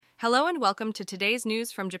Hello and welcome to today's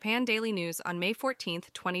news from Japan Daily News on May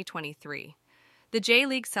 14th, 2023. The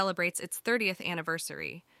J-League celebrates its 30th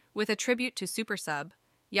anniversary with a tribute to super sub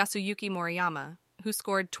Yasuyuki Moriyama, who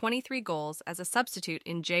scored 23 goals as a substitute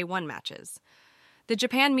in J1 matches. The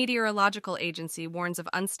Japan Meteorological Agency warns of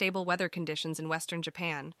unstable weather conditions in western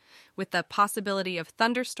Japan, with the possibility of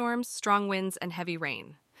thunderstorms, strong winds, and heavy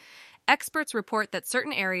rain. Experts report that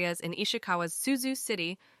certain areas in Ishikawa's Suzu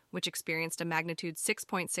City, which experienced a magnitude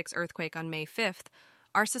 6.6 earthquake on May 5th,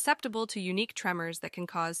 are susceptible to unique tremors that can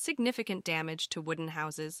cause significant damage to wooden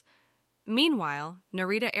houses. Meanwhile,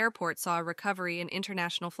 Narita Airport saw a recovery in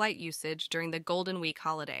international flight usage during the Golden Week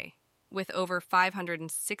holiday, with over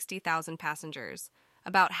 560,000 passengers,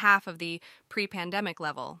 about half of the pre-pandemic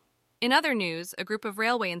level. In other news, a group of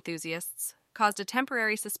railway enthusiasts caused a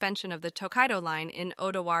temporary suspension of the Tokaido line in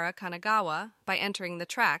Odawara, Kanagawa, by entering the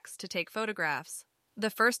tracks to take photographs. The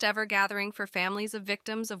first ever gathering for families of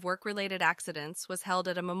victims of work-related accidents was held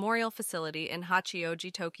at a memorial facility in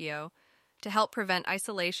Hachioji, Tokyo, to help prevent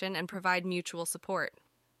isolation and provide mutual support.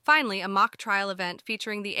 Finally, a mock trial event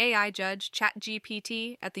featuring the AI judge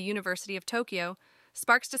ChatGPT at the University of Tokyo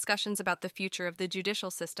sparks discussions about the future of the judicial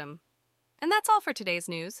system. And that's all for today's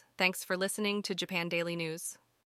news. Thanks for listening to Japan Daily News.